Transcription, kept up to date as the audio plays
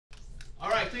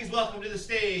please welcome to the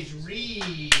stage,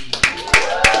 Reid.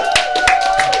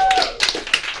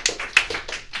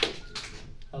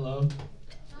 Hello.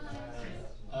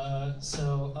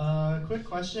 Quick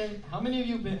question: How many of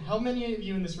you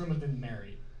in this room have been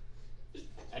married?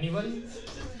 Anybody?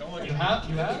 You have?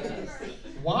 You have?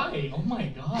 Why? Oh my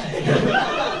God!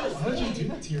 Why would you do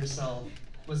that to yourself?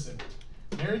 Listen,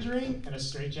 marriage ring and a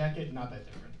straitjacket, not that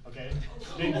different. Okay?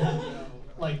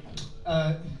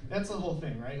 That's the whole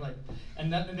thing, right?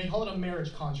 And they call it a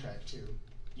marriage contract too.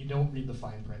 You don't read the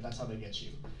fine print. That's how they get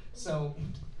you. So,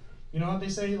 you know what they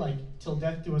say? Till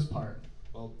death do us part.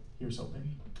 Well, here's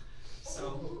hoping.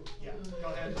 So, yeah, go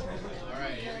ahead. All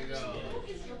right, here we go.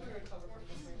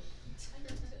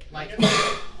 Okay.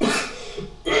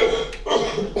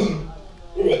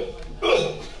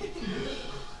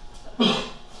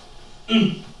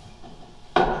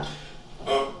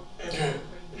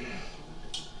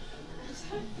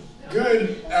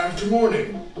 Good after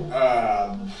morning,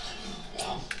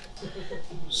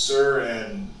 sir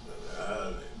and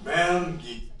ma'am.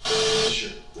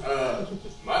 Sure.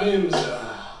 My name is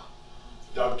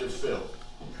Dr. Phil.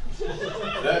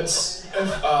 That's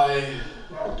F-I-double-L,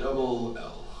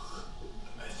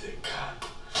 I think.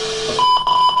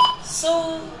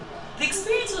 So, the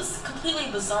experience was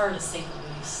completely bizarre, to say the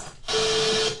least.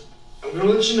 I'm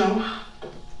gonna let you know.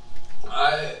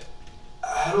 I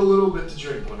had a little bit to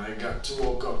drink when I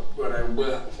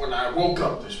woke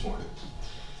up this morning,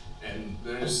 and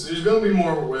there's gonna be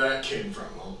more where that came from.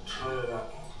 I'll tell you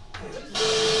that.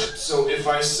 So if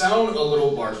I sound a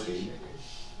little barfy,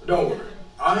 don't worry.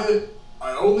 I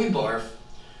only barf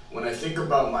when I think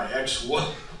about my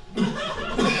ex-wife.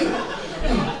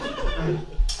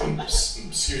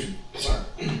 Excuse me. Sorry.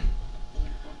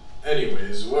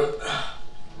 Anyways, what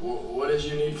did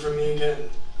you need from me again?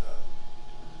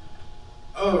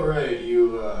 Oh right,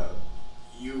 you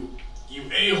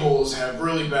a-holes have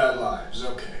really bad lives.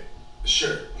 Okay,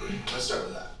 sure. Let's start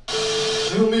with that.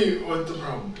 Tell me what the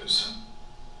problem is.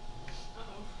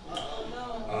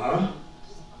 Uh-huh.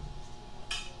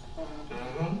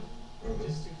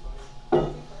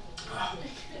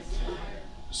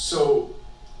 So,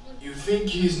 you think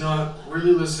he's not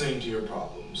really listening to your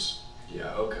problems?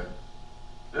 Yeah, okay.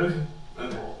 Okay.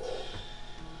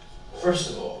 First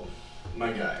of all,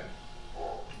 my guy,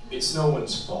 it's no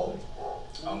one's fault.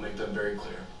 I'll make that very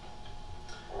clear.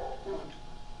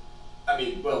 I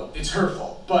mean, well, it's her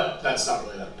fault, but that's not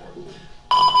really that important.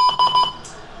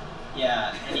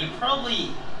 Yeah, and he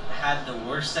probably had the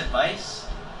worst advice.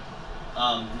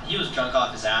 He was drunk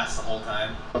off his ass the whole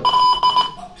time.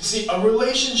 See, a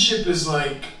relationship is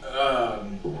like,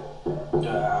 an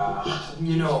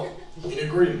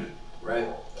agreement, right?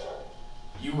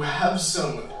 You have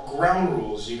some ground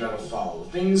rules you gotta follow.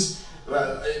 Things,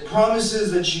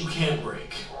 promises that you can't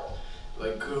break.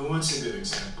 Like, what's a good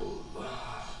example?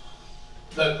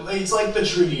 It's like the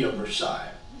Treaty of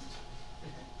Versailles.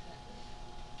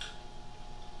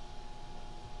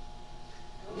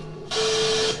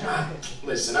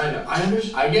 Listen,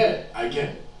 I get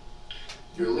it.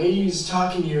 Your lady's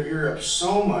talking your ear up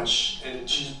so much, and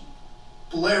she's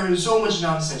blaring so much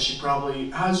nonsense, she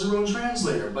probably has her own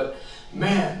translator, but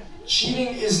man, cheating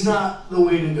is not the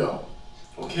way to go,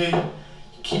 okay?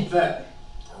 Keep that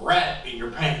rat in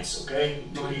your pants, okay?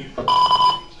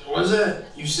 What is that?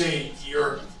 You say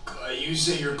you're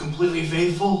completely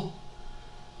faithful?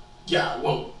 Yeah,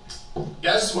 well,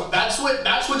 guess what? That's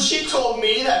what she told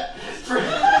me that.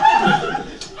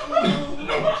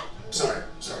 No, sorry.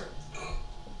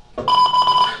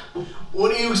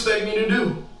 What do you expect me to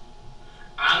do?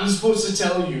 I'm supposed to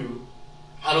tell you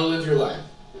how to live your life.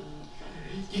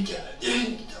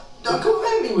 Don't come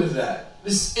at me with that.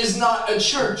 This is not a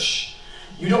church.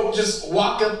 You don't just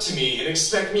walk up to me and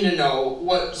expect me to know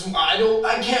what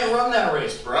I can't run that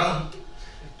race, bruh.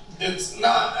 It's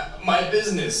not my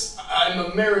business. I'm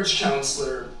a marriage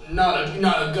counselor, not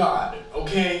a god,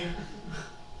 okay?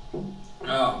 You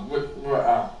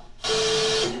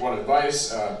want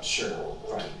advice? Sure,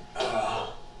 fine.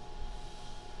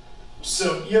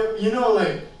 So you know,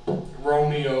 like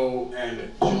Romeo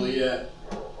and Juliet.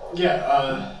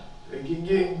 Yeah.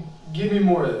 Give me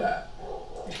more of that.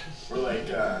 Or like,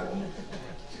 have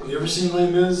you ever seen Les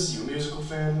Mis? You a musical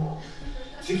fan?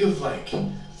 Think of like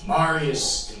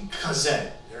Marius and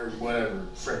Cosette, or whatever,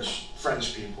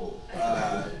 French people.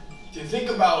 Think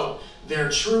about their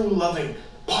true loving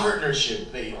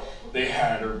partnership they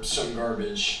had, or some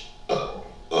garbage.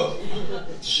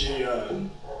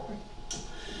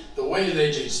 The way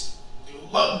they just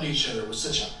loved each other with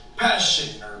such a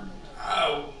passion, or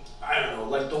I don't know,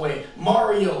 like the way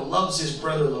Mario loves his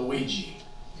brother Luigi.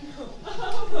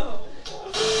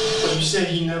 But you said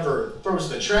he never throws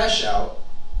the trash out.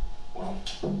 Well,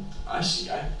 I see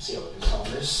how we can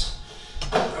solve this.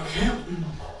 Okay.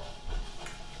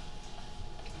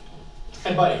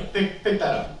 Hey, buddy, pick that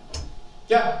up.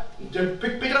 Yeah,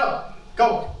 pick it up.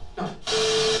 Go. No.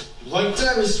 You like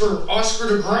that, Mr.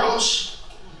 Oscar the Grouch?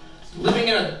 Living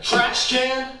in a trash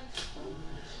can?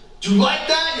 Do you like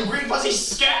that, you green fuzzy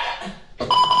scat?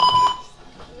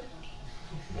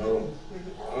 Oh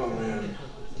man.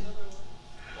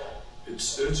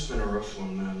 It's been a rough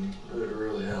one, man. It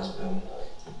really has been.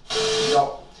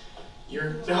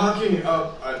 You're talking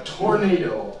up a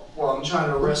tornado while I'm trying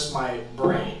to rest my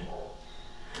brain.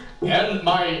 And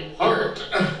my heart,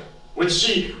 which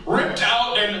she ripped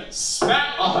out and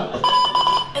spat on.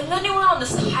 And then they went on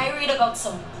this tirade about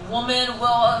some woman.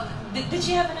 Well, did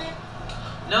she have a name?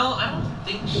 No, I don't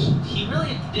think he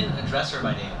really didn't address her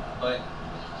by name, but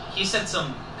he said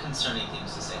some concerning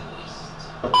things to say the least.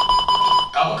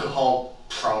 Alcohol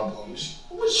problems.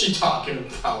 What's she talking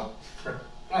about?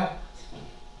 No.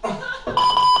 I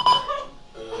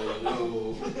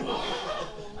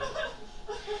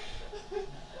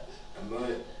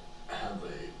might have a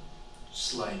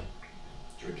slight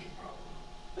drinking problem.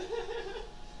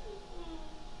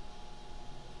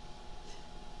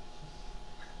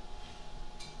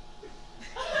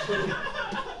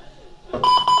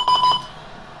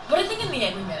 But I think in the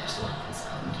end we managed to work this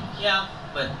out. Yeah,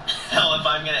 but hell, if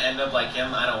I'm gonna end up like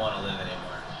him, I don't want to live anymore.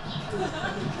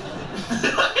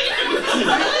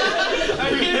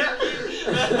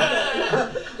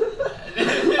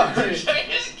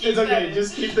 It's okay,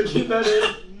 just keep that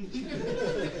in.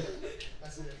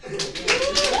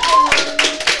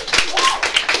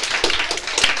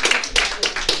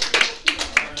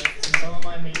 Some of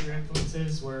my major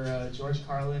influences were George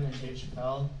Carlin and Dave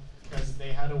Chappelle, because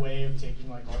they had a way of taking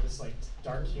like all this like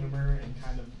dark humor and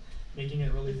kind of making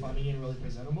it really funny and really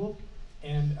presentable.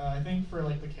 And I think for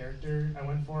like the character I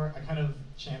went for, I kind of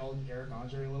channeled Eric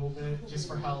Andre a little bit, just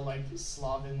for how like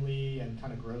slovenly and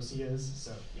kind of gross he is.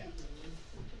 So yeah.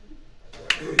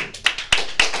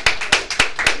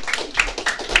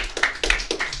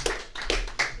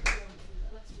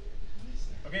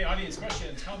 Okay, audience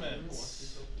questions,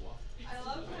 comments. I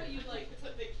love how you like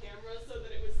put the camera so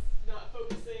that it was not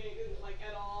focusing like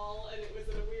at all, and it was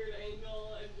at a weird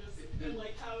angle, and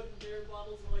like how the beer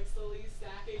bottles were like slowly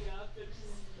stacking up, and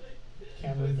just like.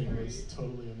 Camera thing was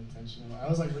totally unintentional. I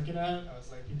was like looking at it, I was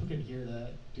like, people can hear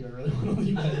that. Do I really want to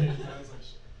leave that in? I was like,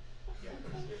 shit.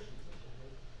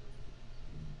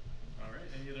 All right,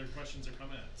 any other questions or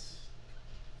comments?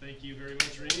 Thank you very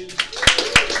much, ReidS.